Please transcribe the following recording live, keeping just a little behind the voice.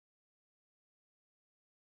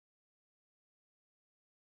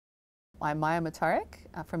I'm Maja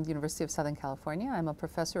Matarić from the University of Southern California. I'm a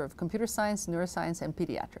professor of computer science, neuroscience, and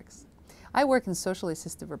pediatrics. I work in socially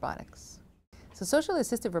assistive robotics. So socially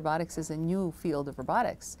assistive robotics is a new field of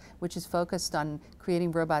robotics, which is focused on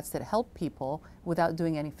creating robots that help people without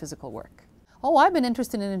doing any physical work. Oh, I've been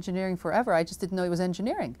interested in engineering forever. I just didn't know it was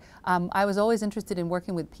engineering. I was always interested in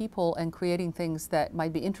working with people and creating things that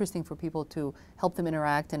might be interesting for people to help them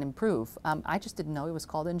interact and improve. I just didn't know it was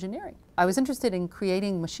called engineering. I was interested in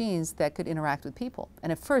creating machines that could interact with people.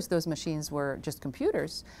 And at first, those machines were just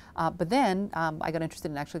computers. But then I got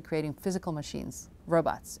interested in actually creating physical machines,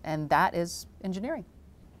 robots, and that is engineering.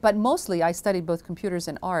 But mostly I studied both computers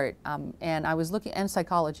and art, and I was looking, and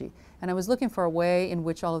psychology, and I was looking for a way in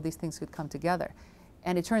which all of these things could come together.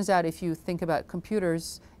 And it turns out if you think about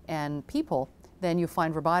computers and people, then you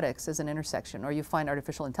find robotics as an intersection, or you find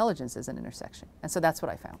artificial intelligence as an intersection. And so that's what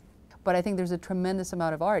I found. But I think there's a tremendous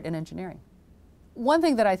amount of art in engineering. One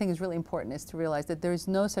thing that I think is really important is to realize that there is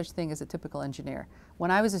no such thing as a typical engineer.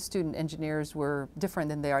 When I was a student, engineers were different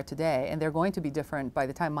than they are today, and they're going to be different by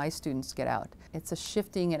the time my students get out. It's a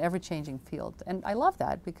shifting and ever-changing field, and I love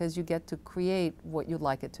that because you get to create what you'd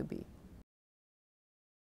like it to be.